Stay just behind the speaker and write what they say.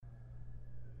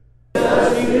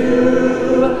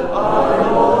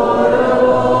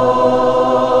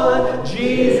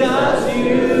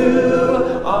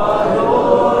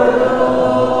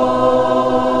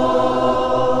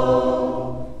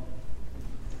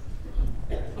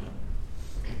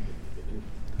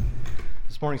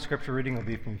This morning's scripture reading will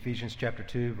be from Ephesians chapter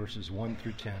 2, verses 1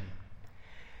 through 10.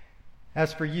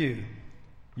 As for you,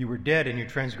 you were dead in your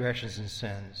transgressions and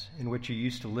sins, in which you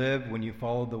used to live when you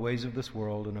followed the ways of this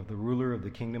world and of the ruler of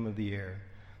the kingdom of the air,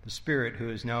 the Spirit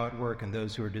who is now at work in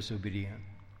those who are disobedient.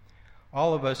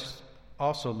 All of us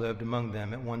also lived among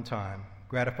them at one time,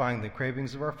 gratifying the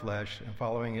cravings of our flesh and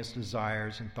following its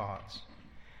desires and thoughts.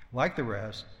 Like the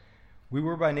rest, we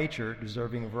were by nature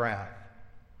deserving of wrath.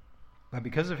 But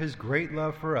because of his great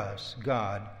love for us,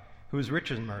 God, who is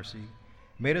rich in mercy,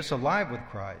 made us alive with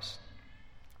Christ,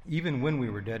 even when we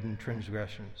were dead in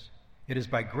transgressions. It is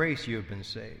by grace you have been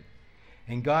saved.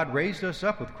 And God raised us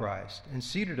up with Christ and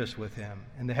seated us with him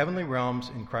in the heavenly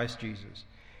realms in Christ Jesus,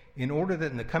 in order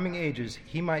that in the coming ages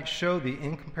he might show the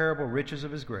incomparable riches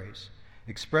of his grace,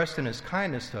 expressed in his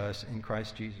kindness to us in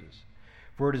Christ Jesus.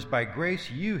 For it is by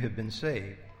grace you have been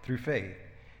saved, through faith.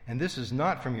 And this is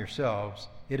not from yourselves,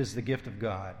 it is the gift of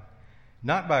God,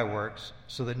 not by works,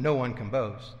 so that no one can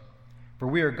boast. For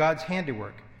we are God's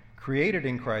handiwork, created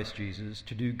in Christ Jesus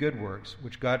to do good works,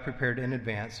 which God prepared in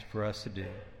advance for us to do.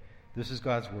 This is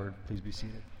God's word. Please be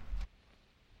seated.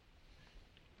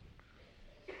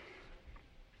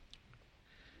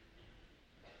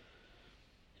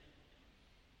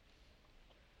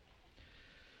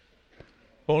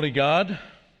 Holy God,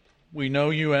 we know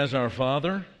you as our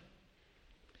Father.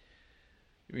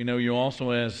 We know you also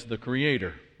as the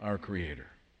Creator, our Creator.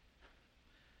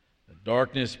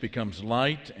 Darkness becomes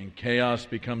light and chaos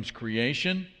becomes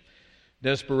creation.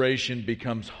 Desperation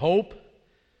becomes hope.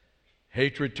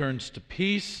 Hatred turns to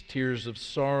peace, tears of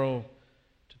sorrow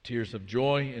to tears of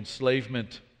joy,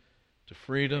 enslavement to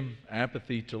freedom,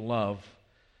 apathy to love,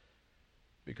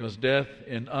 because death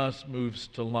in us moves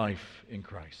to life in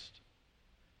Christ.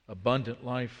 Abundant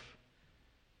life,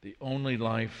 the only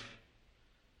life,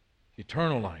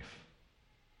 eternal life.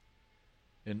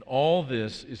 And all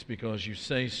this is because you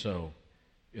say so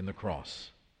in the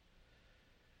cross.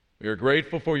 We are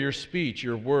grateful for your speech,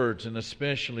 your words, and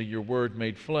especially your word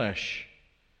made flesh.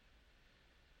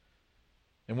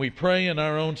 And we pray in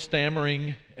our own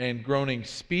stammering and groaning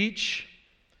speech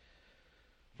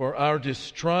for our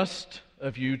distrust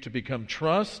of you to become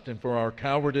trust, and for our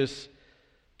cowardice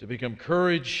to become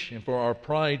courage, and for our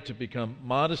pride to become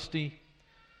modesty,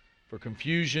 for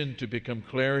confusion to become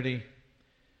clarity,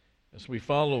 as we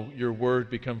follow your word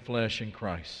become flesh in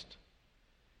Christ.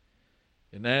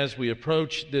 And as we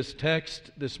approach this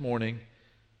text this morning,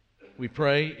 we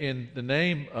pray in the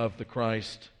name of the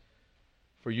Christ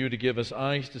for you to give us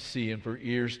eyes to see and for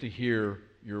ears to hear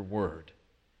your word.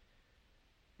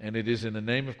 And it is in the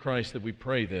name of Christ that we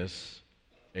pray this.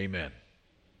 Amen.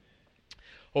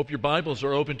 Hope your Bibles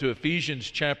are open to Ephesians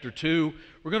chapter 2.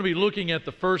 We're going to be looking at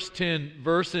the first 10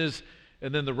 verses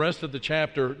and then the rest of the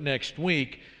chapter next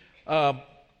week.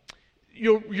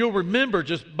 You'll remember,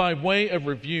 just by way of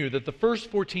review, that the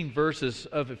first 14 verses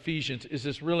of Ephesians is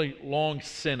this really long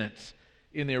sentence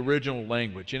in the original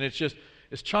language. And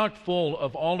it's chock full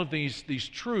of all of these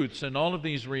truths and all of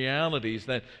these realities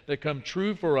that come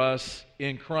true for us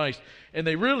in Christ. And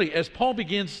they really, as Paul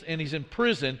begins, and he's in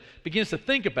prison, begins to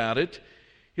think about it,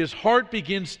 his heart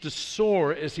begins to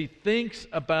soar as he thinks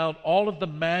about all of the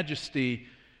majesty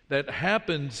that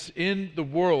happens in the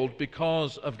world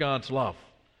because of God's love.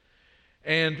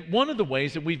 And one of the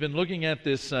ways that we've been looking at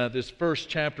this first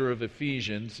chapter of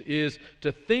Ephesians is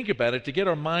to think about it, to get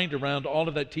our mind around all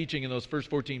of that teaching in those first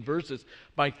 14 verses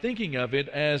by thinking of it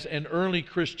as an early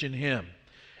Christian hymn.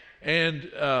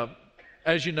 And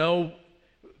as you know,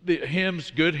 the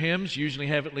hymns, good hymns, usually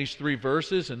have at least 3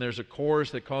 verses, and there's a chorus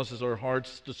that causes our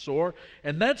hearts to soar.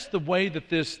 And that's the way that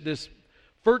this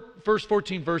first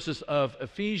 14 verses of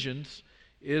Ephesians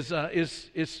is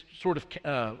sort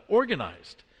of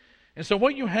organized. And so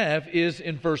what you have is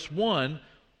in verse 1,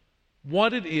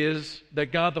 what it is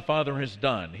that God the Father has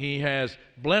done. He has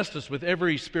blessed us with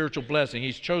every spiritual blessing.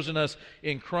 He's chosen us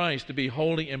in Christ to be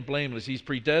holy and blameless. He's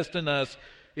predestined us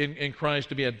in Christ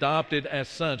to be adopted as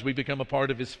sons. We become a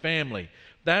part of His family.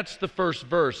 That's the first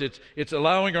verse. It's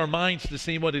allowing our minds to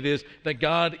see what it is that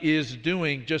God is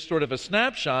doing, just sort of a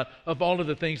snapshot of all of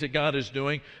the things that God is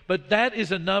doing. But that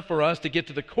is enough for us to get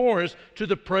to the chorus, to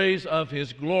the praise of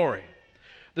His glory.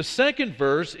 The second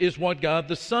verse is what God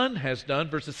the Son has done,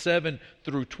 verses 7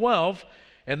 through 12,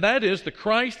 and that is the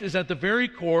Christ is at the very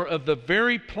core of the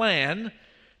very plan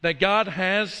that God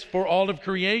has for all of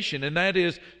creation, and that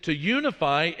is to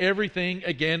unify everything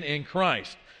again in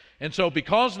Christ. And so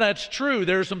because that's true,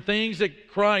 there are some things that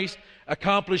Christ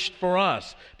accomplished for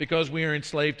us. Because we are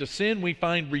enslaved to sin, we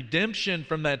find redemption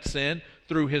from that sin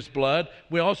through His blood.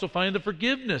 We also find the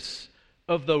forgiveness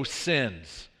of those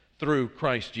sins through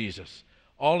Christ Jesus.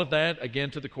 All of that, again,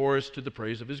 to the chorus, to the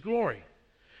praise of His glory.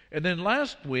 And then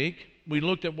last week, we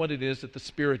looked at what it is that the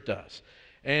Spirit does.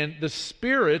 And the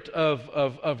Spirit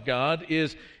of God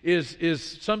is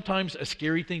sometimes a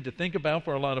scary thing to think about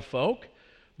for a lot of folk,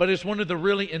 but it's one of the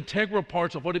really integral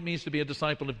parts of what it means to be a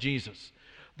disciple of Jesus.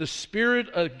 The Spirit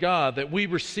of God that we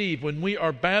receive when we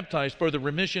are baptized for the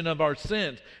remission of our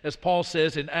sins, as Paul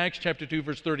says in Acts chapter 2,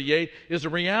 verse 38, is a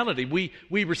reality.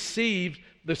 We receive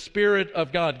the Spirit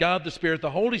of God, God the Spirit, the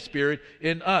Holy Spirit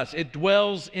in us. It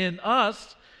dwells in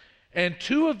us. And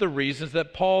two of the reasons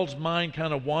that Paul's mind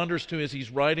kind of wanders to as he's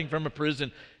writing from a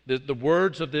prison, the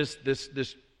words of this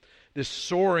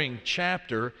soaring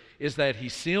chapter, is that he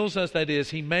seals us, that is,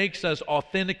 he makes us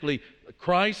authentically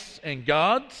Christ's and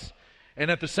God's,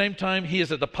 and at the same time he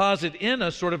is a deposit in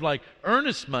us, sort of like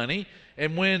earnest money,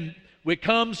 and when it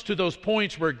comes to those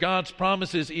points where God's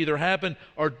promises either happen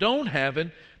or don't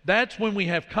happen, that's when we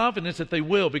have confidence that they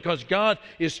will, because God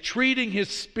is treating His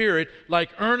Spirit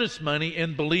like earnest money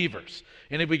in believers.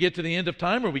 And if we get to the end of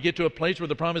time, or we get to a place where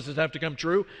the promises have to come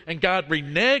true, and God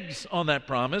reneges on that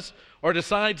promise, or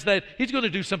decides that He's going to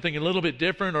do something a little bit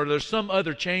different, or there's some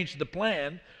other change to the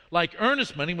plan, like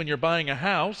earnest money when you're buying a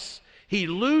house, He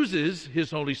loses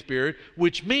His Holy Spirit,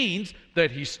 which means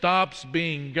that He stops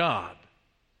being God.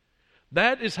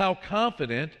 That is how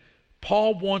confident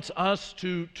Paul wants us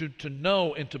to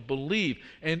know and to believe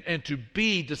and to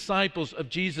be disciples of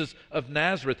Jesus of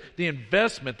Nazareth, the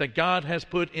investment that God has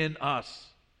put in us.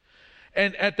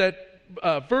 And at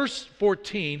that verse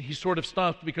 14, he sort of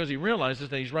stops because he realizes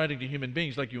that he's writing to human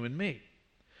beings like you and me.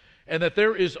 And that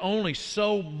there is only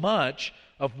so much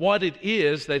of what it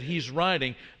is that he's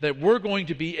writing that we're going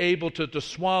to be able to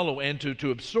swallow and to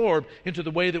absorb into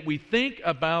the way that we think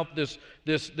about this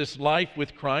life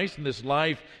with Christ and this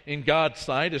life in God's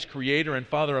sight as Creator and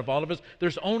Father of all of us.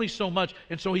 There's only so much.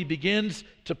 And so he begins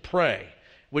to pray,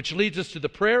 which leads us to the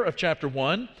prayer of chapter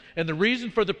 1. And the reason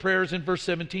for the prayer is in verse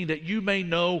 17, that you may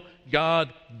know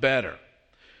God better.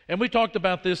 And we talked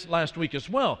about this last week as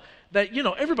well, that,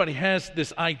 everybody has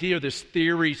this idea, this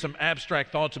theory, some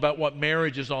abstract thoughts about what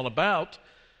marriage is all about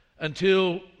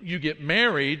until you get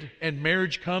married and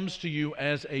marriage comes to you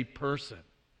as a person.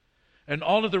 And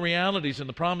all of the realities and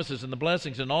the promises and the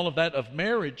blessings and all of that of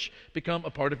marriage become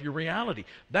a part of your reality.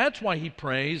 That's why he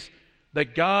prays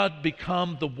that God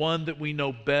become the one that we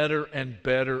know better and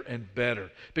better and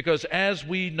better. Because as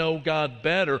we know God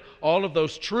better, all of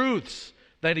those truths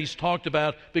that he's talked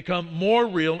about become more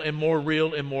real and more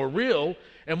real and more real.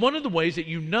 And one of the ways that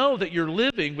you know that you're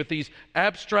living with these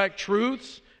abstract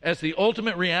truths as the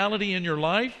ultimate reality in your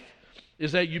life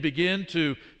is that you begin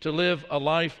to live a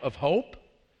life of hope,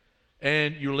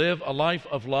 and you live a life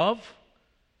of love,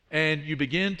 and you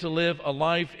begin to live a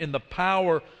life in the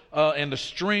power and the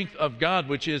strength of God,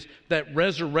 which is that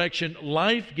resurrection,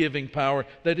 life-giving power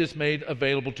that is made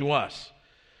available to us.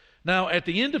 Now, at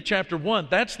the end of chapter 1,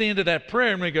 that's the end of that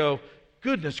prayer, and we go,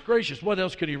 goodness gracious, what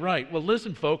else could he write? Well,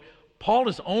 listen, folk, Paul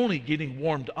is only getting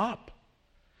warmed up.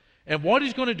 And what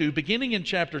he's going to do, beginning in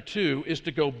chapter 2, is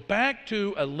to go back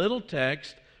to a little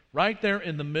text right there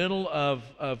in the middle of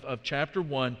chapter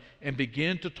 1 and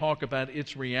begin to talk about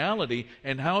its reality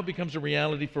and how it becomes a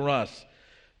reality for us.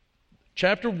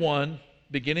 Chapter 1,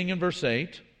 beginning in verse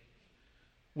 8,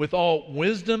 with all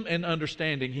wisdom and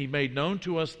understanding, he made known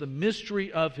to us the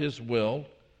mystery of his will,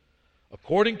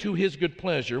 according to his good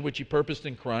pleasure, which he purposed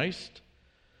in Christ,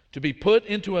 to be put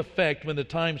into effect when the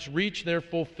times reach their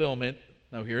fulfillment.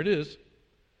 Now here it is.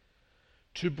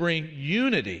 To bring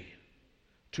unity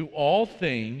to all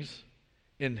things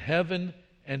in heaven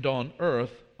and on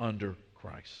earth under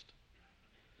Christ.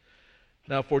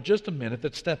 Now, for just a minute,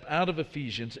 let's step out of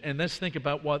Ephesians and let's think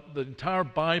about what the entire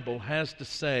Bible has to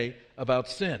say about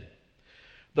sin.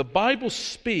 The Bible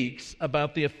speaks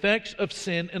about the effects of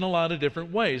sin in a lot of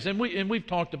different ways. And we've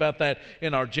talked about that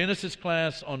in our Genesis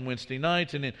class on Wednesday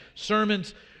nights and in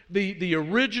sermons. The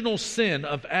original sin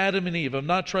of Adam and Eve, of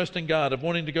not trusting God, of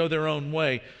wanting to go their own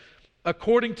way,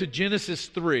 according to Genesis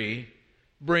 3,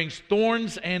 brings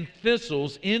thorns and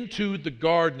thistles into the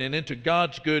garden and into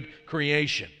God's good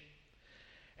creation.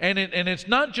 And it's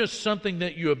not just something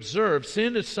that you observe.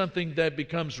 Sin is something that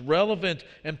becomes relevant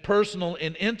and personal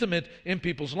and intimate in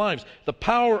people's lives. The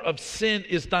power of sin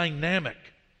is dynamic,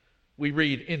 we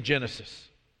read in Genesis.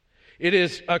 It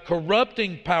is a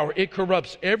corrupting power. It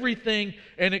corrupts everything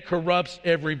and it corrupts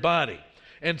everybody.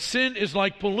 And sin is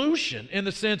like pollution in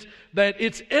the sense that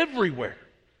it's everywhere.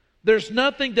 There's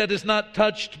nothing that is not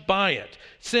touched by it.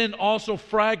 Sin also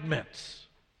fragments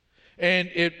and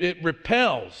it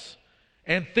repels.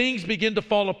 And things begin to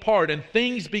fall apart, and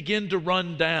things begin to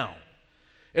run down.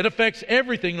 It affects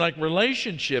everything like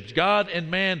relationships. God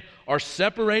and man are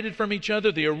separated from each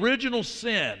other. The original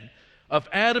sin of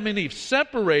Adam and Eve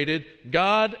separated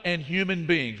God and human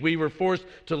beings. We were forced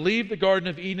to leave the Garden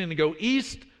of Eden and go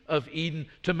east of Eden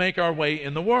to make our way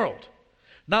in the world.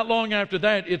 Not long after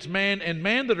that, it's man and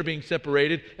man that are being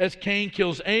separated as Cain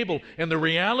kills Abel, and the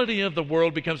reality of the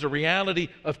world becomes a reality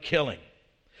of killing.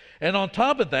 And on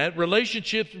top of that,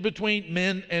 relationships between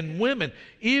men and women,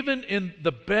 even in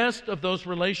the best of those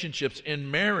relationships in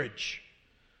marriage,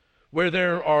 where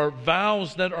there are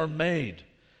vows that are made,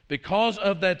 because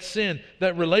of that sin,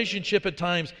 that relationship at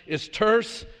times is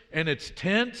terse and it's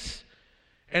tense.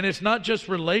 And it's not just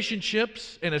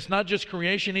relationships, and it's not just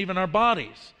creation, even our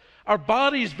bodies. Our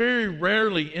bodies very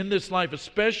rarely in this life,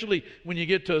 especially when you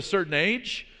get to a certain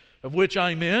age, of which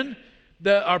I'm in,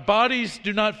 that our bodies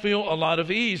do not feel a lot of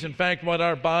ease. In fact, what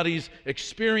our bodies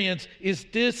experience is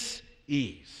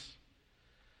dis-ease.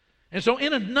 And so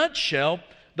in a nutshell,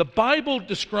 the Bible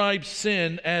describes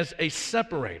sin as a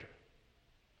separator.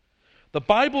 The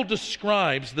Bible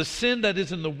describes the sin that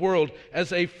is in the world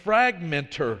as a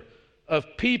fragmenter of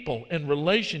people and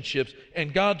relationships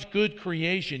and God's good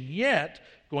creation. Yet,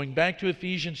 going back to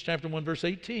Ephesians chapter 1, verse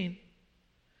 18,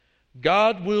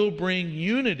 God will bring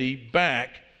unity back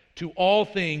to all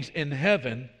things in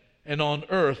heaven and on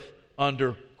earth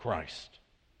under Christ.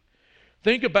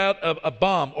 Think about a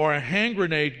bomb or a hand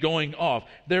grenade going off.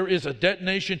 There is a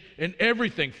detonation and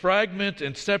everything fragments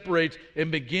and separates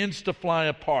and begins to fly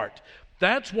apart.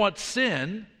 That's what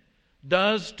sin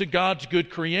does to God's good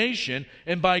creation,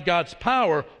 and by God's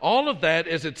power, all of that,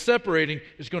 as it's separating,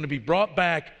 is going to be brought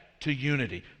back to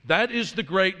unity. That is the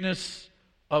greatness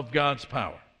of God's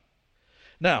power.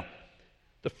 Now,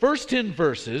 the first 10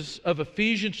 verses of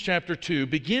Ephesians chapter 2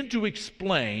 begin to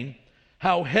explain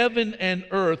how heaven and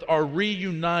earth are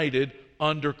reunited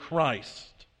under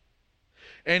Christ.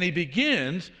 And he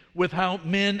begins with how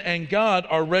men and God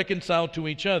are reconciled to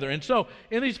each other. And so,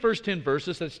 in these first 10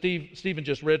 verses that Stephen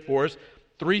just read for us,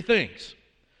 3 things.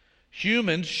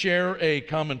 Humans share a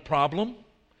common problem.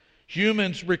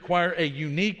 Humans require a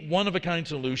unique, one-of-a-kind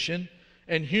solution.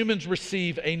 And humans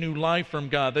receive a new life from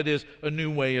God, that is, a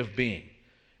new way of being.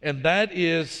 And that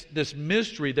is this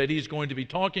mystery that he's going to be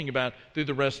talking about through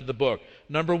the rest of the book.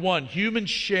 Number 1, humans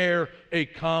share a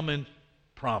common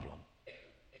problem.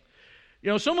 You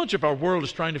know, so much of our world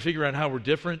is trying to figure out how we're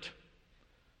different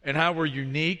and how we're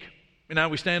unique and how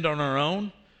we stand on our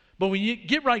own. But when you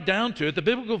get right down to it, the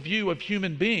biblical view of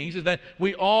human beings is that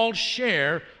we all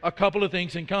share a couple of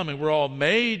things in common. We're all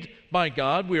made by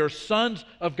God. We are sons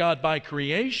of God by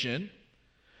creation.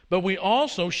 But we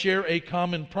also share a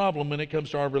common problem when it comes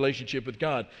to our relationship with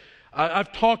God.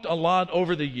 I've talked a lot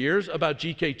over the years about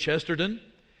G.K. Chesterton.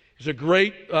 He's a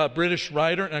great British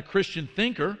writer and a Christian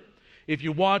thinker. If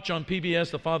you watch on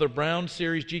PBS the Father Brown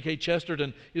series, G.K.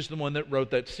 Chesterton is the one that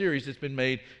wrote that series. It's been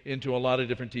made into a lot of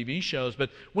different TV shows. But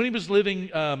when he was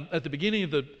living at the beginning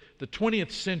of the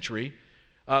 20th century,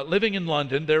 living in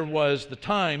London, there was the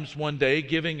Times one day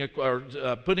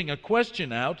putting a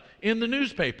question out in the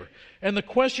newspaper. And the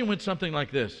question went something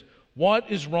like this: what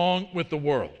is wrong with the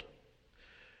world?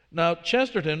 Now,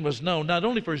 Chesterton was known not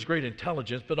only for his great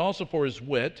intelligence, but also for his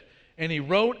wit. And he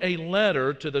wrote a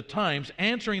letter to the Times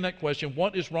answering that question,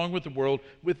 what is wrong with the world,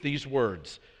 with these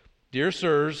words: Dear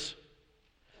sirs,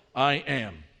 I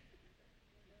am.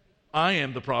 I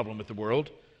am the problem with the world.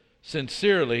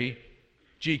 Sincerely,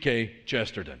 G.K.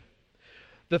 Chesterton.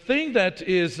 The thing that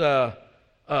is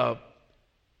that's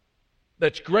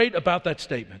great about that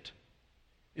statement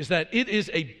is that it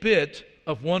is a bit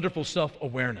of wonderful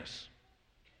self-awareness.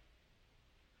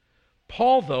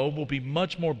 Paul, though, will be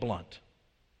much more blunt.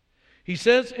 He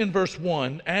says in verse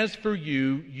 1, as for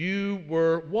you, you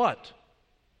were what?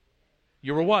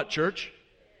 You were what, church?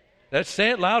 Let's say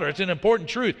it louder. It's an important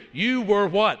truth. You were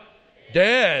what?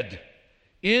 Dead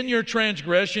in your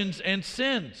transgressions and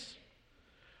sins.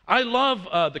 I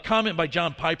love the comment by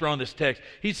John Piper on this text.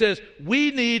 He says,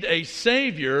 we need a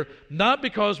Savior not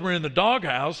because we're in the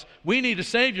doghouse. We need a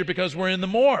Savior because we're in the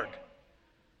morgue.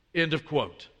 End of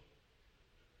quote.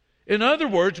 In other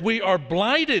words, we are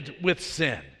blighted with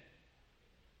sin.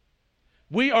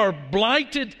 We are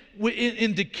blighted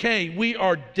in decay. We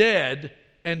are dead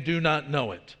and do not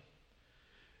know it.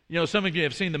 You know, some of you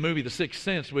have seen the movie The Sixth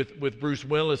Sense with Bruce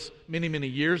Willis many, many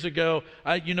years ago.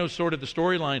 You know sort of the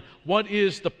storyline. What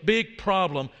is the big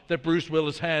problem that Bruce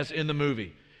Willis has in the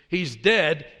movie? He's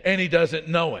dead and he doesn't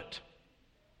know it.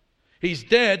 He's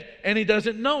dead and he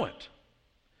doesn't know it.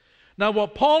 Now,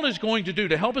 what Paul is going to do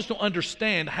to help us to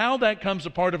understand how that comes a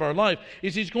part of our life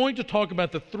is he's going to talk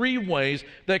about the 3 ways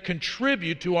that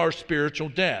contribute to our spiritual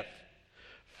death.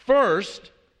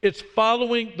 First, It's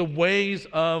following the ways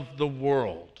of the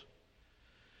world.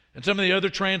 In some of the other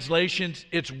translations,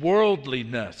 it's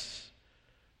worldliness.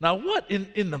 Now, what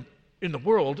in the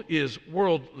world is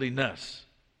worldliness?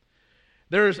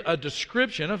 There's a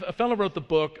description. A fellow wrote the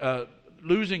book,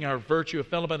 Losing Our Virtue, a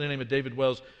fellow by the name of David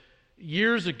Wells,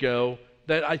 years ago,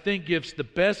 that I think gives the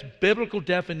best biblical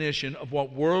definition of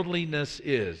what worldliness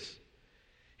is.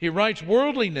 He writes,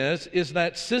 worldliness is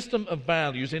that system of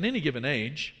values in any given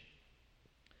age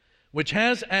which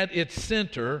has at its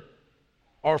center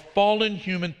our fallen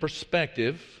human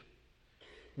perspective,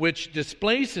 which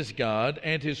displaces God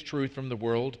and His truth from the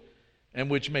world, and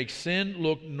which makes sin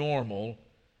look normal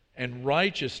and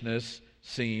righteousness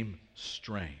seem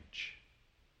strange.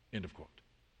 End of quote.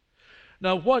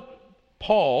 Now, what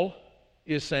Paul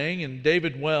is saying, and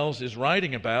David Wells is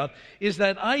writing about, is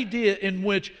that idea in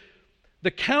which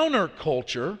the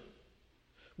counterculture,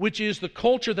 which is the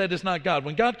culture that is not God.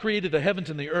 When God created the heavens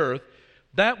and the earth,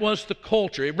 that was the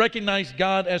culture. It recognized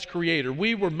God as creator.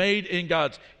 We were made in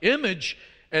God's image,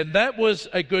 and that was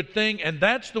a good thing, and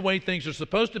that's the way things are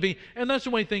supposed to be, and that's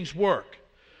the way things work.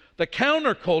 The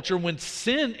counterculture, when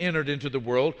sin entered into the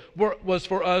world, was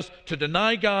for us to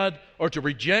deny God, or to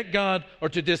reject God, or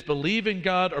to disbelieve in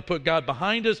God, or put God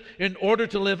behind us in order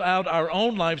to live out our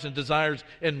own lives and desires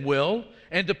and will,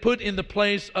 and to put in the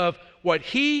place of what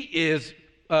He is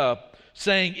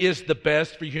saying is the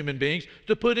best for human beings,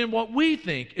 to put in what we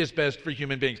think is best for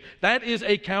human beings. That is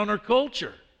a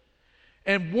counterculture.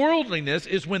 And worldliness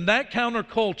is when that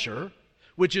counterculture,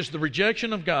 which is the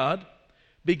rejection of God,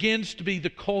 begins to be the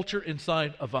culture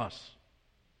inside of us.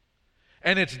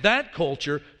 And it's that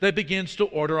culture that begins to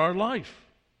order our life.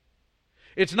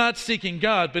 It's not seeking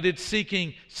God, but it's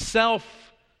seeking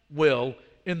self-will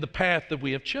in the path that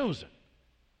we have chosen.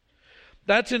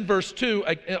 That's in verse 2.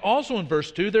 Also in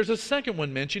verse 2, there's a second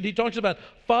one mentioned. He talks about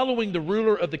following the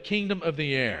ruler of the kingdom of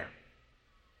the air.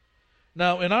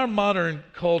 Now, in our modern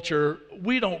culture,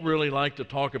 we don't really like to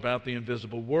talk about the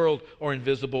invisible world or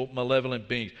invisible malevolent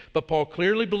beings. But Paul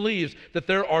clearly believes that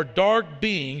there are dark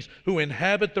beings who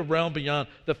inhabit the realm beyond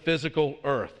the physical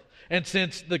earth. And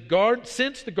since the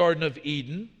Garden of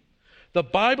Eden, the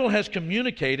Bible has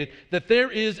communicated that there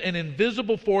is an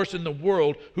invisible force in the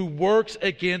world who works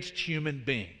against human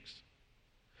beings.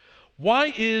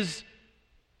 Why is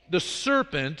the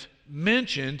serpent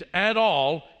mentioned at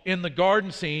all in the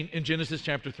garden scene in Genesis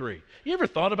chapter 3? You ever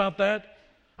thought about that?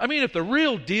 I mean, if the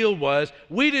real deal was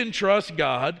we didn't trust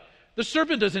God, the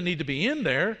serpent doesn't need to be in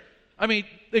there. I mean,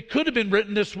 it could have been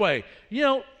written this way. You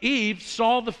know, Eve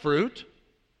saw the fruit.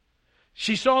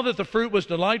 She saw that the fruit was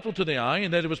delightful to the eye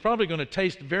and that it was probably going to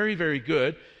taste very, very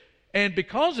good. And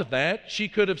because of that, she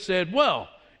could have said, well,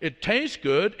 it tastes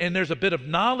good and there's a bit of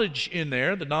knowledge in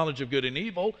there, the knowledge of good and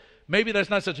evil. Maybe that's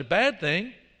not such a bad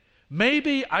thing.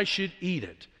 Maybe I should eat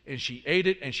it. And she ate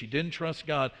it, and she didn't trust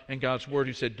God and God's word,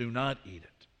 who said, do not eat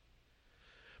it.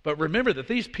 But remember that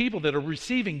these people that are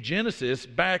receiving Genesis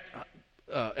back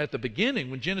at the beginning,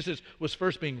 when Genesis was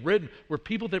first being written, were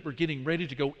people that were getting ready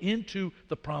to go into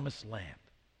the promised land.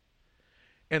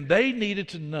 And they needed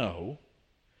to know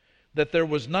that there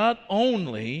was not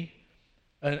only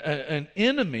an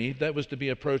enemy that was to be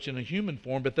approached in a human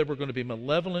form, but there were going to be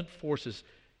malevolent forces,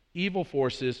 evil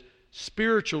forces,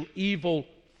 spiritual evil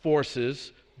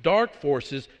forces, dark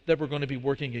forces that were going to be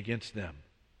working against them.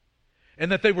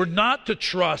 And that they were not to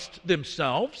trust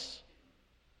themselves,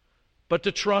 but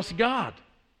to trust God.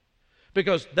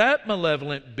 Because that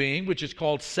malevolent being, which is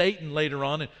called Satan later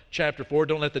on in chapter 4,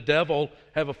 don't let the devil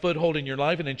have a foothold in your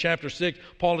life. And in chapter 6,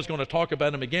 Paul is going to talk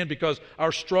about him again, because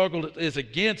our struggle is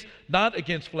not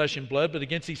against flesh and blood, but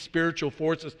against these spiritual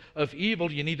forces of evil.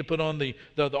 You need to put on the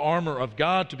armor of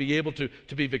God to be able to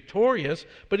be victorious.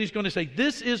 But he's going to say,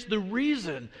 this is the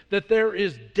reason that there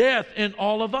is death in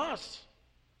all of us.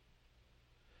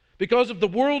 Because of the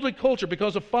worldly culture,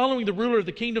 because of following the ruler of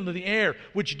the kingdom of the air,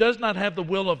 which does not have the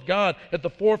will of God at the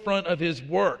forefront of his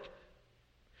work.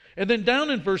 And then down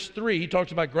in verse 3, he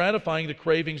talks about gratifying the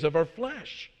cravings of our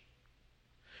flesh.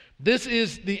 This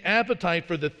is the appetite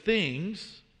for the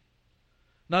things,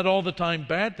 not all the time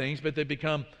bad things, but they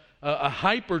become a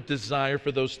hyper desire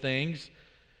for those things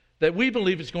that we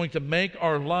believe is going to make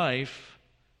our life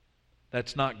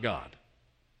that's not God.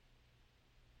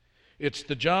 It's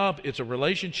the job, it's a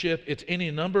relationship, it's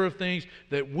any number of things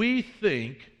that we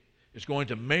think is going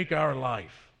to make our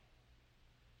life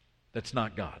that's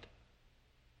not God.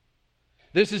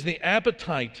 This is the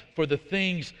appetite for the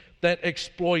things that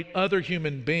exploit other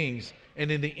human beings and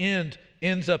in the end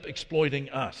ends up exploiting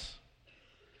us.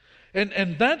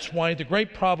 And that's why the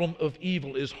great problem of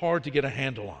evil is hard to get a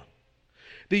handle on.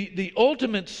 The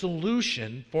ultimate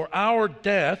solution for our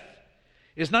death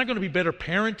is not going to be better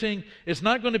parenting. It's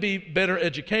not going to be better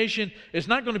education. It's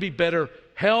not going to be better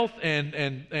health and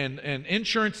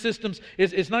insurance systems.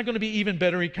 It's not going to be even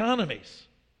better economies.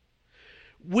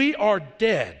 We are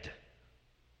dead,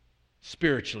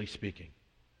 spiritually speaking,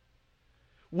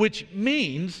 which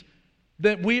means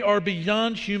that we are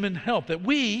beyond human help, that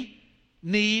we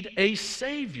need a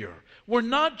Savior. We're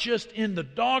not just in the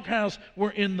doghouse,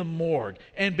 we're in the morgue.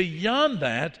 And beyond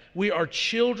that, we are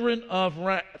children of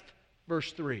wrath.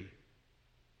 Verse 3.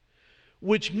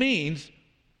 Which means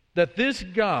that this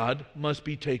God must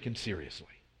be taken seriously.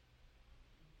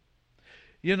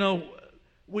 You know,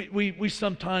 we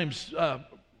sometimes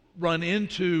run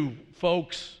into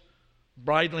folks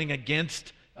bridling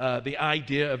against the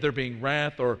idea of there being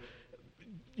wrath or,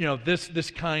 you know,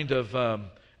 this kind of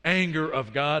anger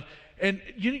of God. And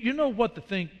you know what the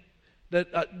thing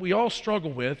that we all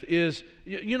struggle with is,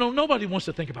 you know, nobody wants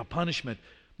to think about punishment.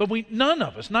 But none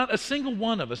of us, not a single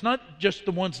one of us, not just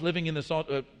the ones living in this,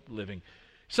 living.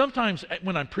 Sometimes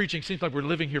when I'm preaching, it seems like we're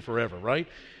living here forever, right?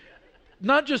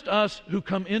 Not just us who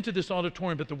come into this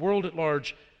auditorium, but the world at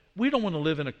large. We don't want to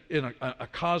live in a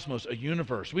cosmos, a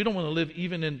universe. We don't want to live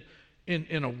even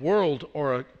in a world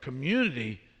or a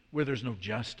community where there's no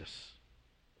justice.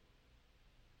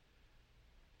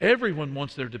 Everyone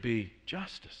wants there to be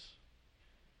justice.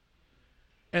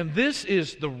 And this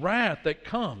is the wrath that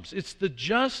comes. It's the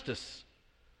justice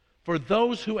for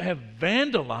those who have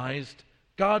vandalized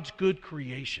God's good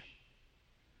creation.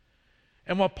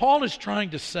 And what Paul is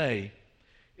trying to say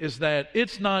is that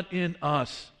it's not in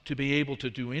us to be able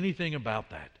to do anything about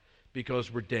that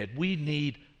because we're dead. We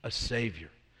need a Savior.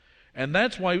 And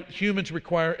that's why humans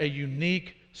require a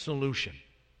unique solution.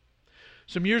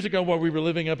 Some years ago, while we were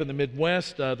living up in the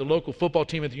Midwest, the local football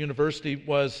team at the university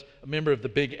was a member of the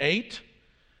Big Eight.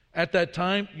 At that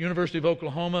time, University of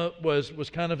Oklahoma was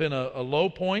kind of in a low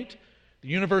point. The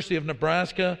University of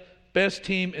Nebraska, best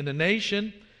team in the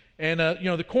nation. And, you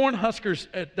know, the Cornhuskers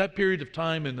at that period of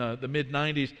time in the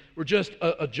mid-'90s were just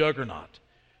a juggernaut.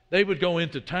 They would go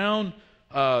into town,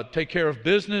 take care of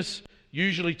business.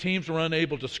 Usually teams were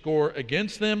unable to score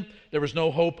against them. There was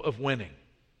no hope of winning.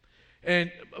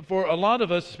 And for a lot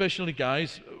of us, especially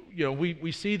guys, you know,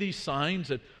 we see these signs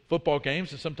at football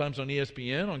games and sometimes on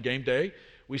ESPN on game day.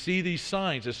 We see these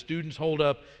signs as students hold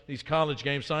up these college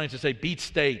game signs that say beat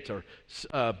State or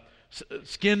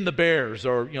skin the Bears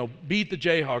or, you know, beat the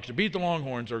Jayhawks or beat the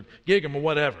Longhorns or gig 'em or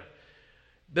whatever.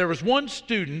 There was one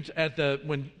student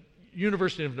when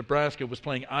University of Nebraska was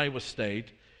playing Iowa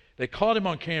State. They caught him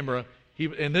on camera.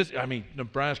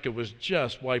 Nebraska was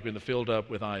just wiping the field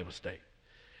up with Iowa State.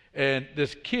 And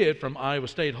this kid from Iowa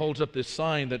State holds up this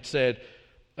sign that said,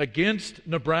 "Against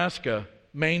Nebraska,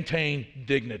 maintain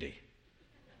dignity."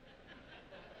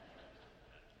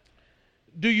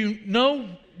 Do you know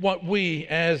what we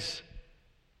as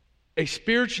a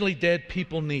spiritually dead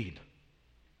people need?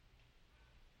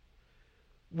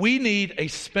 We need a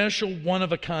special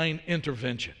one-of-a-kind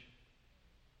intervention.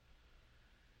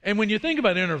 And when you think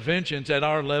about interventions at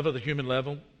our level, the human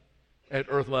level, at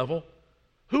earth level,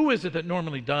 who is it that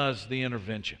normally does the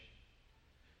intervention?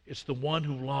 It's the one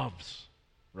who loves,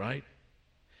 right?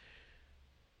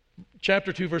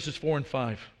 Chapter 2, verses 4 and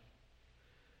 5.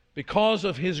 Because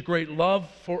of His great love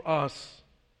for us,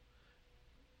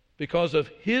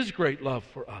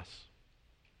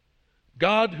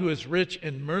 God, who is rich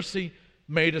in mercy,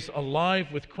 made us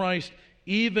alive with Christ,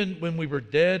 even when we were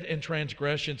dead in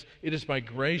transgressions. It is by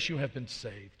grace you have been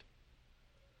saved.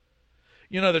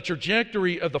 You know, the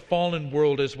trajectory of the fallen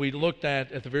world, as we looked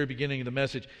at the very beginning of the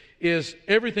message, is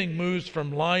everything moves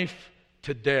from life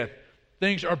to death.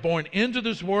 Things are born into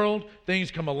this world, things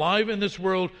come alive in this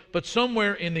world, but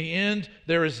somewhere in the end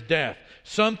there is death.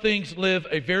 Some things live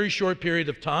a very short period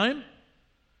of time.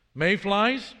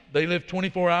 Mayflies, they live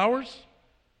 24 hours.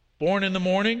 Born in the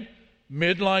morning,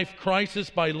 midlife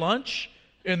crisis by lunch,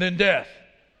 and then death.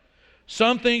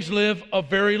 Some things live a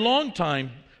very long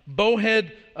time.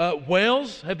 Bowhead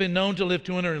whales have been known to live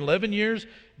 211 years.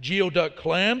 Geoduck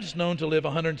clams known to live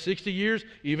 160 years.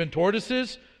 Even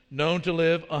tortoises known to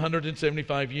live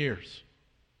 175 years.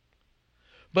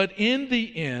 But in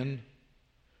the end,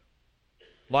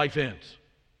 life ends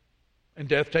and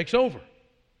death takes over.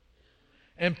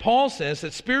 And Paul says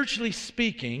that spiritually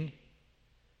speaking,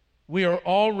 we are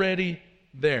already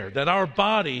there, that our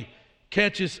body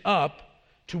catches up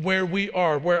to where we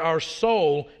are, where our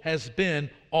soul has been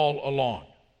all along.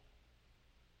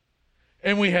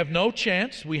 And we have no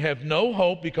chance, we have no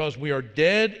hope because we are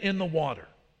dead in the water.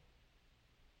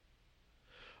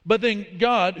 But then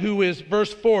God, who is,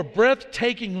 verse 4,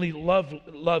 breathtakingly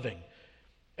loving,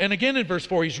 And again in verse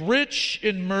 4, He's rich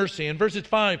in mercy. In verses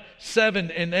 5,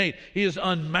 7, and 8, He is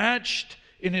unmatched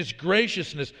in His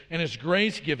graciousness and His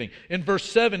grace-giving. In verse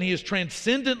 7, He is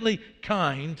transcendently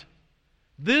kind.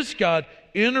 This God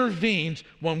intervenes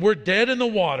when we're dead in the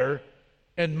water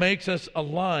and makes us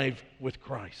alive with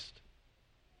Christ.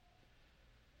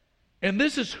 And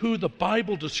this is who the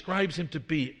Bible describes Him to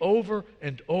be over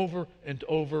and over and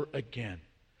over again.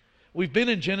 We've been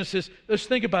in Genesis. Let's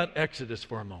think about Exodus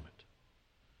for a moment.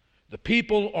 The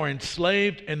people are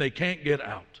enslaved and they can't get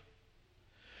out.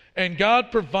 And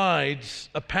God provides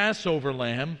a Passover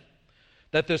lamb,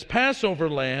 that this Passover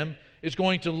lamb is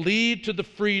going to lead to the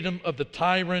freedom of the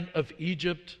tyrant of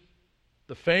Egypt,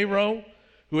 the Pharaoh,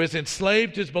 who has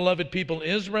enslaved his beloved people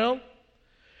Israel.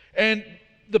 And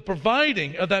the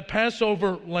providing of that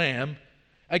Passover lamb,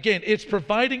 again, it's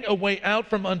providing a way out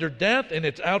from under death, and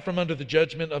it's out from under the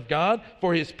judgment of God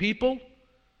for His people.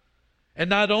 And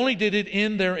not only did it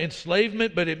end their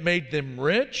enslavement, but it made them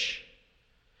rich.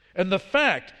 And the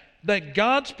fact that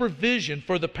God's provision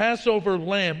for the Passover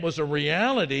lamb was a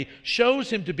reality shows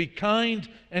Him to be kind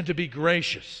and to be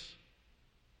gracious.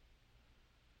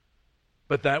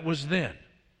 But that was then.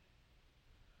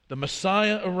 The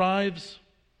Messiah arrives,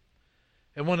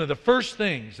 and one of the first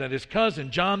things that his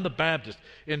cousin John the Baptist,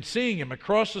 in seeing him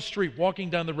across the street walking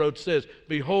down the road, says,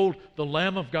 "Behold, the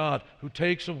Lamb of God who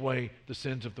takes away the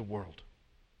sins of the world."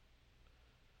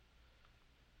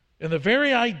 And the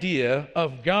very idea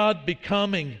of God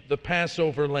becoming the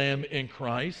Passover lamb in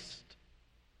Christ,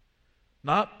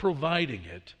 not providing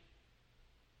it,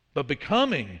 but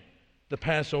becoming the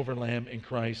Passover lamb in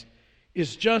Christ,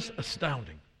 is just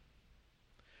astounding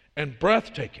and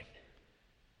breathtaking.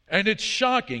 And it's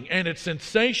shocking, and it's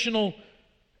sensational,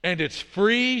 and it's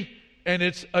free, and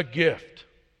it's a gift.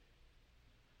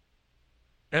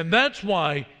 And that's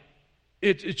why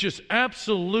it's just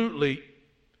absolutely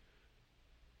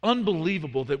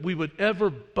unbelievable that we would ever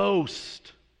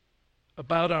boast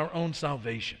about our own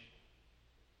salvation.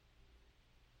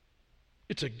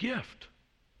 It's a gift.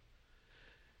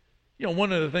 You know,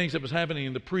 one of the things that was happening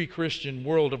in the pre-Christian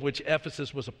world, of which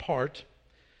Ephesus was a part,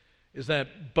 is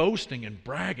that boasting and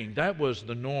bragging, that was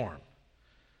the norm.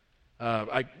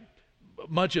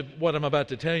 Much of what I'm about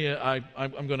to tell you,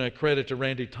 I'm going to credit to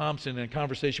Randy Thompson in a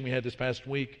conversation we had this past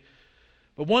week.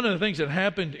 But one of the things that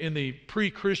happened in the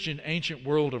pre-Christian ancient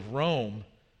world of Rome,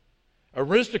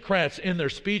 aristocrats in their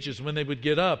speeches, when they would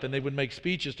get up and they would make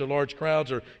speeches to large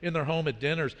crowds or in their home at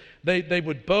dinners, they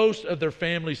would boast of their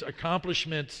family's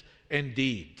accomplishments and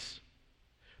deeds.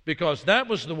 Because that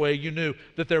was the way you knew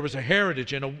that there was a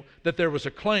heritage and that there was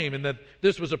a claim, and that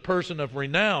this was a person of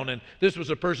renown, and this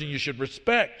was a person you should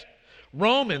respect.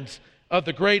 Romans of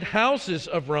the great houses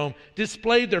of Rome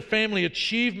displayed their family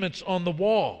achievements on the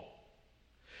wall.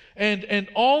 And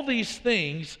all these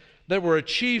things that were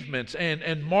achievements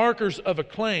and markers of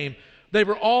acclaim, they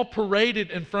were all paraded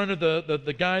in front of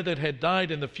the guy that had died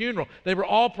in the funeral. They were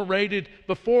all paraded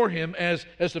before him as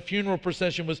the funeral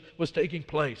procession was taking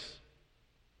place.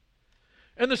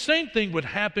 And the same thing would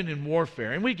happen in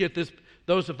warfare. And we get this,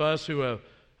 those of us who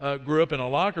grew up in a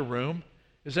locker room,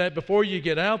 is that before you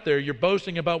get out there, you're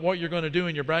boasting about what you're going to do,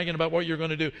 and you're bragging about what you're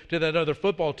going to do to that other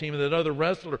football team and that other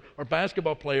wrestler or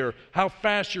basketball player, how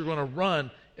fast you're going to run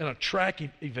in a track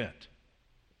event.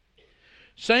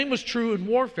 Same was true in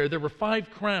warfare. There were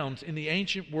 5 crowns in the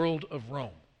ancient world of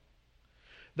Rome.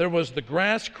 There was the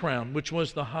grass crown, which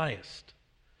was the highest.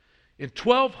 In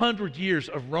 1,200 years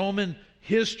of Roman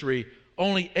history,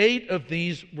 only 8 of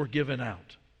these were given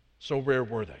out. So rare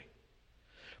were they.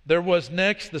 There was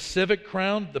next the civic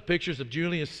crown, the pictures of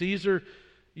Julius Caesar.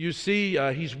 You see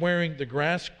he's wearing the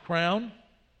grass crown.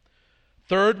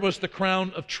 Third was the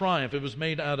crown of triumph. It was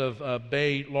made out of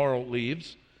bay laurel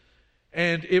leaves.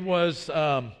 And it was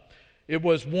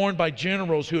worn by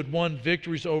generals who had won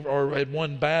victories over, or had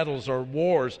won battles or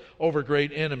wars over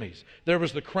great enemies. There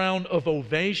was the crown of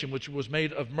ovation, which was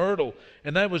made of myrtle,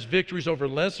 and that was victories over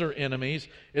lesser enemies.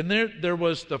 And there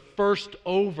was the first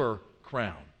over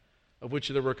crown, of which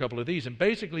there were a couple of these. And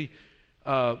basically,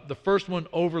 the first one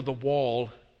over the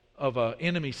wall of an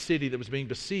enemy city that was being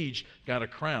besieged got a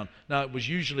crown. Now, it was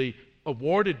usually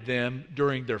awarded them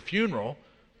during their funeral,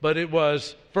 but it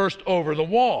was first over the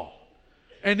wall.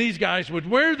 And these guys would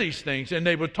wear these things, and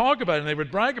they would talk about it, and they would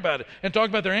brag about it, and talk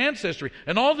about their ancestry,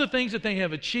 and all the things that they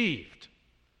have achieved.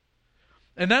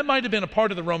 And that might have been a part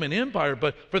of the Roman Empire,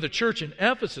 but for the church in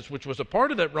Ephesus, which was a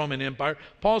part of that Roman Empire,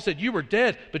 Paul said, you were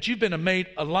dead, but you've been made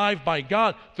alive by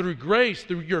God through grace,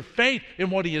 through your faith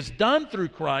in what He has done through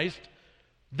Christ.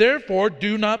 Therefore,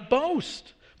 do not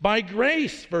boast. By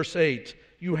grace, verse 8,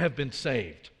 you have been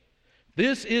saved.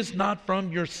 This is not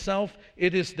from yourself.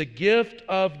 It is the gift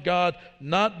of God,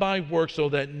 not by works, so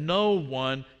that no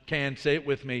one can, say it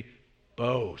with me,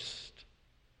 boast.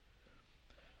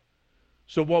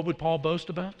 So what would Paul boast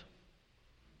about?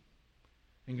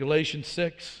 In Galatians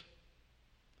 6,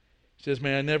 he says,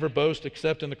 may I never boast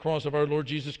except in the cross of our Lord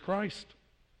Jesus Christ,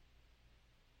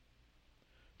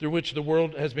 through which the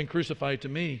world has been crucified to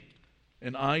me,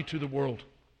 and I to the world.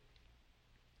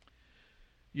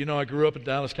 You know, I grew up a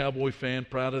Dallas Cowboy fan,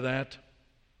 proud of that.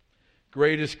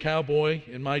 Greatest cowboy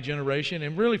in my generation,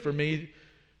 and really for me,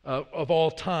 of all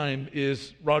time,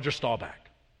 is Roger Staubach.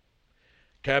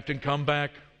 Captain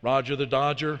Comeback, Roger the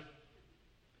Dodger.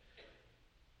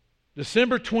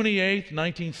 December 28th,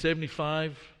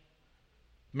 1975,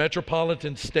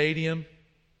 Metropolitan Stadium,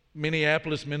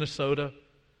 Minneapolis, Minnesota.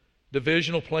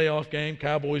 Divisional playoff game,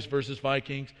 Cowboys versus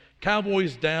Vikings.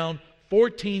 Cowboys down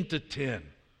 14-10.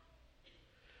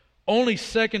 Only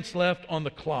seconds left on the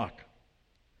clock.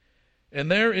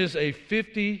 And there is a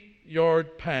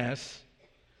 50-yard pass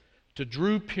to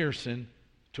Drew Pearson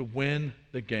to win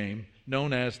the game,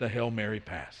 known as the Hail Mary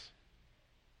pass.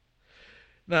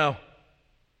 Now,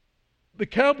 the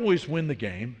Cowboys win the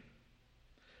game.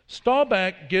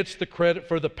 Staubach gets the credit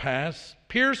for the pass.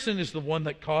 Pearson is the one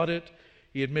that caught it.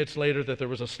 He admits later that there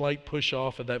was a slight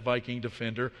push-off of that Viking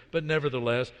defender, but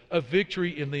nevertheless, a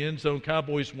victory in the end zone.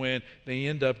 Cowboys win. They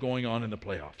end up going on in the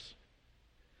playoffs.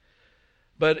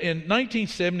 But in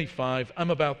 1975,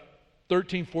 I'm about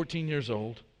 13, 14 years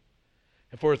old.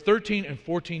 And for a 13 and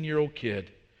 14-year-old kid,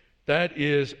 that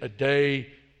is a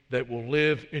day that will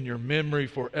live in your memory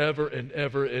forever and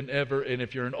ever and ever. And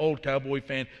if you're an old Cowboy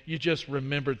fan, you just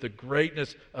remember the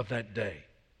greatness of that day.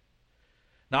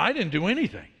 Now, I didn't do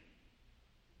anything,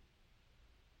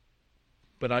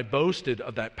 but I boasted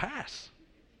of that pass,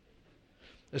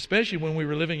 especially when we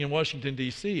were living in Washington,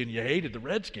 D.C., and you hated the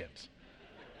Redskins.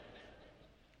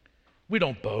 We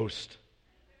don't boast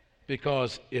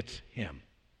because it's Him.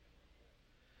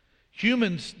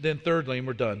 Humans, then thirdly, and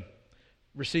we're done,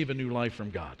 receive a new life from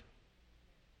God.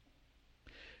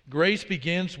 Grace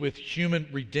begins with human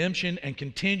redemption and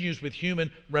continues with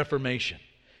human reformation.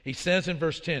 He says in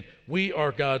verse 10, we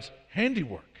are God's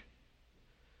handiwork,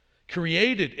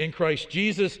 created in Christ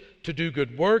Jesus to do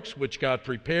good works, which God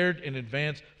prepared in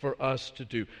advance for us to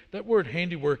do. That word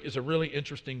handiwork is a really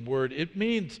interesting word. It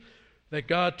means that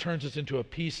God turns us into a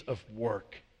piece of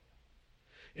work.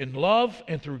 In love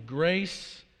and through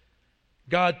grace,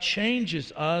 God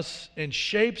changes us and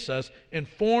shapes us and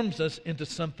forms us into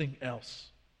something else.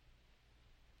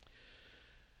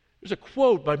 There's a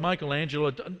quote by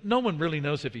Michelangelo. No one really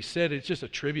knows if he said it. It's just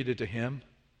attributed to him,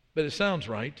 but it sounds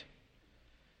right.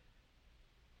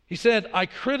 He said, I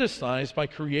criticize by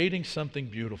creating something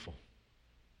beautiful.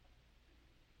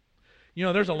 You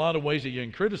know, there's a lot of ways that you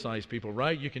can criticize people,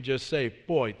 right? You can just say,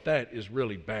 boy, that is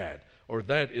really bad, or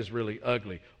that is really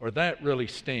ugly, or that really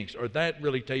stinks, or that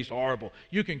really tastes horrible.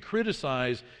 You can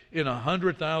criticize in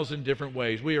 100,000 different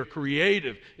ways. We are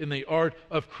creative in the art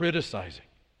of criticizing.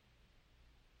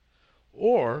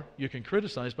 Or you can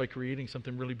criticize by creating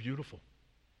something really beautiful.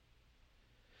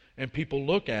 And people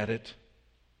look at it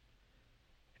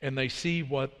and they see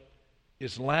what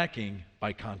is lacking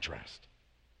by contrast.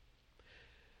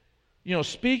 You know,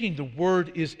 speaking the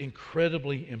word is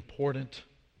incredibly important.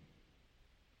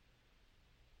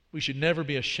 We should never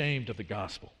be ashamed of the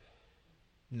gospel.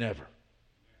 Never.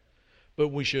 But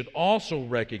we should also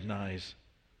recognize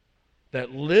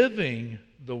that living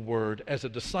the word as a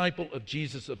disciple of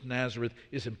Jesus of Nazareth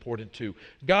is important too.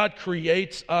 God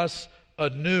creates us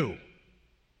anew.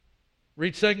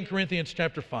 Read 2 Corinthians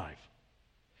chapter 5.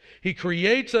 He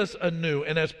creates us anew,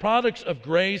 and as products of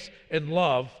grace and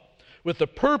love, with the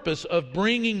purpose of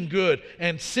bringing good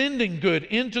and sending good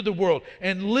into the world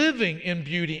and living in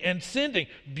beauty and sending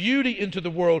beauty into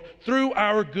the world through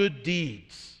our good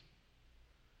deeds.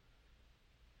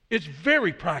 It's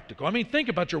very practical. I mean, think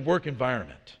about your work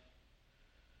environment.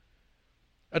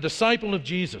 A disciple of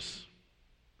Jesus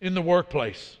in the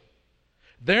workplace.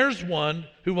 There's one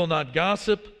who will not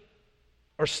gossip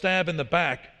or stab in the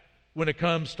back when it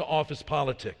comes to office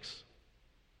politics.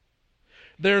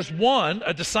 There's one,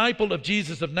 a disciple of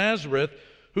Jesus of Nazareth,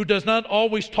 who does not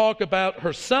always talk about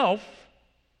herself,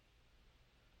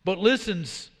 but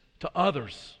listens to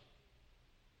others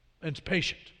and is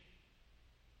patient.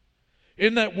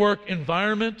 In that work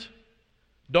environment,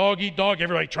 dog eat dog,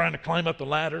 everybody trying to climb up the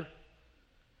ladder,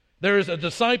 there is a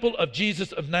disciple of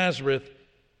Jesus of Nazareth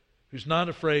who's not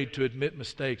afraid to admit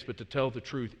mistakes, but to tell the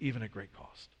truth, even at great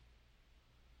cost.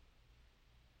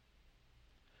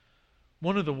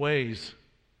 One of the ways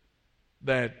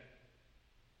that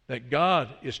that God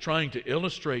is trying to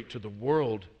illustrate to the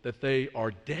world that they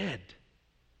are dead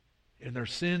in their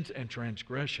sins and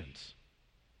transgressions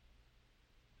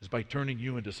is by turning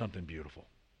you into something beautiful.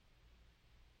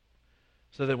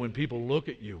 So that when people look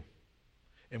at you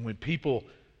and when people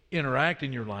interact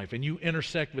in your life and you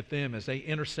intersect with them as they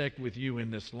intersect with you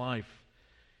in this life,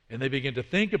 and they begin to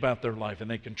think about their life and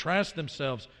they contrast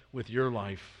themselves with your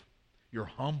life, your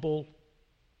humble,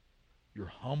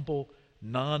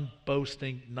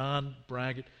 non-boasting,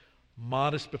 non-bragging,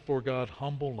 modest before God,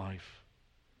 humble life,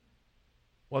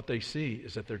 what they see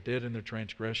is that they're dead in their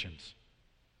transgressions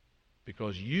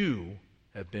because you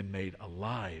have been made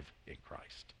alive in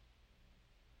Christ.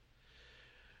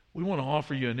 We want to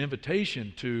offer you an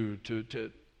invitation to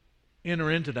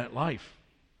enter into that life.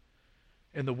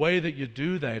 And the way that you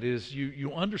do that is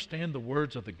you understand the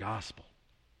words of the gospel.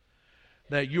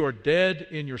 That you are dead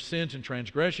in your sins and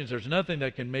transgressions. There's nothing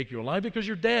that can make you alive because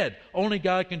you're dead. Only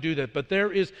God can do that. But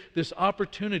there is this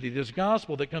opportunity, this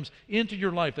gospel that comes into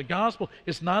your life. The gospel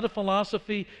is not a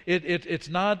philosophy. It's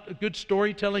not a good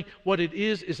storytelling. What it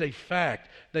is a fact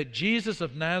that Jesus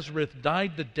of Nazareth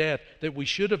died the death that we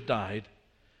should have died.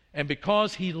 And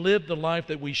because he lived the life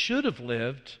that we should have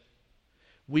lived,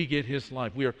 we get his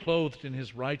life. We are clothed in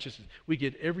his righteousness. We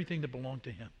get everything that belonged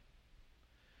to him.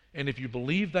 And if you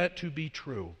believe that to be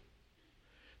true,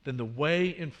 then the way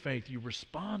in faith you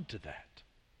respond to that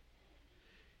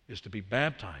is to be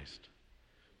baptized,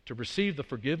 to receive the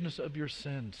forgiveness of your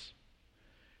sins,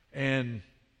 and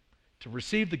to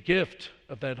receive the gift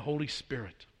of that Holy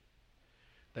Spirit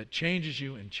that changes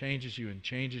you and changes you and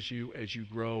changes you as you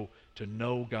grow to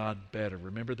know God better.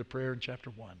 Remember the prayer in chapter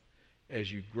 1,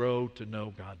 as you grow to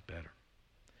know God better.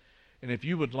 And if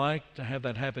you would like to have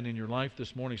that happen in your life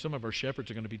this morning, some of our shepherds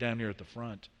are going to be down here at the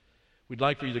front. We'd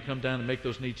like for you to come down and make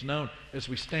those needs known as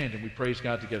we stand and we praise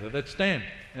God together. Let's stand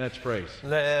and let's praise.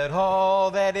 Let all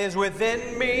that is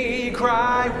within me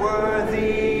cry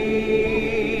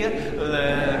worthy.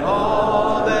 Let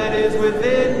all that is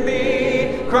within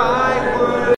me cry